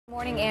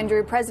Morning,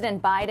 Andrew.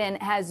 President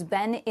Biden has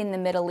been in the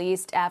Middle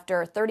East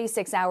after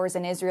 36 hours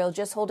in Israel,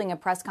 just holding a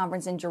press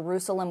conference in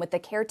Jerusalem with the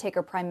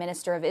caretaker prime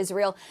minister of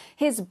Israel.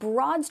 His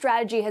broad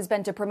strategy has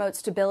been to promote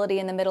stability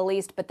in the Middle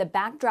East, but the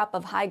backdrop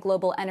of high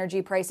global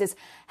energy prices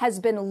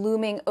has been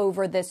looming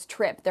over this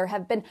trip. There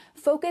have been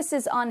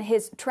focuses on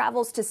his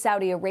travels to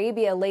Saudi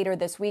Arabia later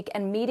this week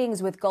and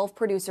meetings with Gulf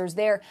producers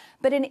there.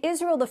 But in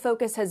Israel, the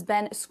focus has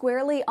been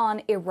squarely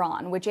on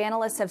Iran, which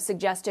analysts have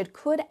suggested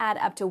could add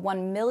up to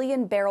 1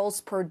 million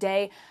barrels per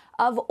day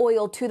of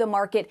oil to the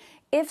market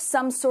if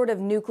some sort of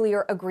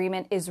nuclear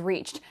agreement is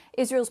reached.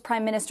 Israel's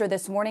prime minister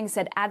this morning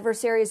said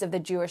adversaries of the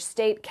Jewish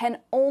state can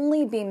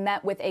only be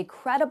met with a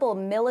credible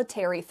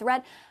military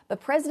threat. But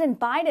President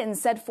Biden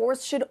said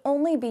force should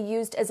only be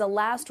used as a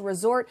last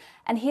resort,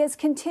 and he has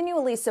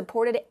continually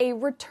supported a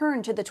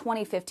return to the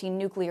 2015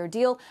 nuclear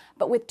deal.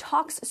 But with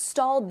talks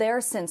stalled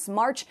there since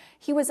March,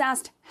 he was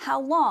asked how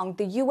long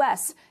the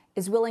U.S.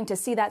 is willing to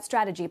see that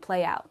strategy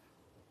play out.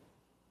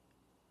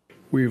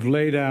 We've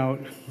laid out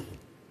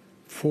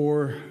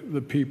for the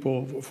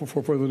people,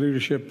 for the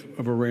leadership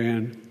of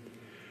Iran,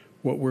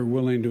 what we're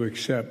willing to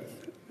accept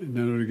in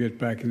order to get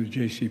back in the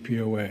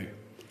JCPOA.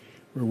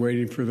 We're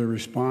waiting for the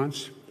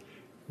response.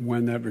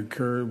 When that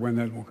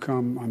will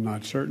come, I'm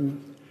not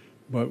certain,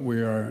 but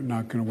we are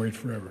not going to wait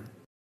forever.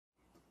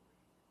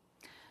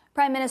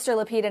 Prime Minister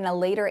Lapid, in a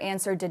later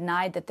answer,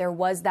 denied that there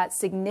was that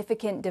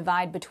significant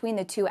divide between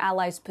the two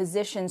allies'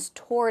 positions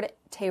toward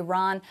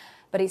Tehran,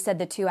 but he said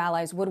the two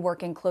allies would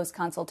work in close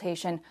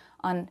consultation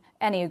on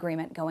any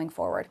agreement going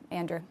forward.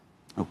 Andrew.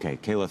 Okay,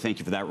 Kayla, thank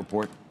you for that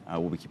report.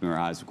 We'll be keeping our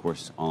eyes, of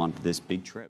course, on this big trip.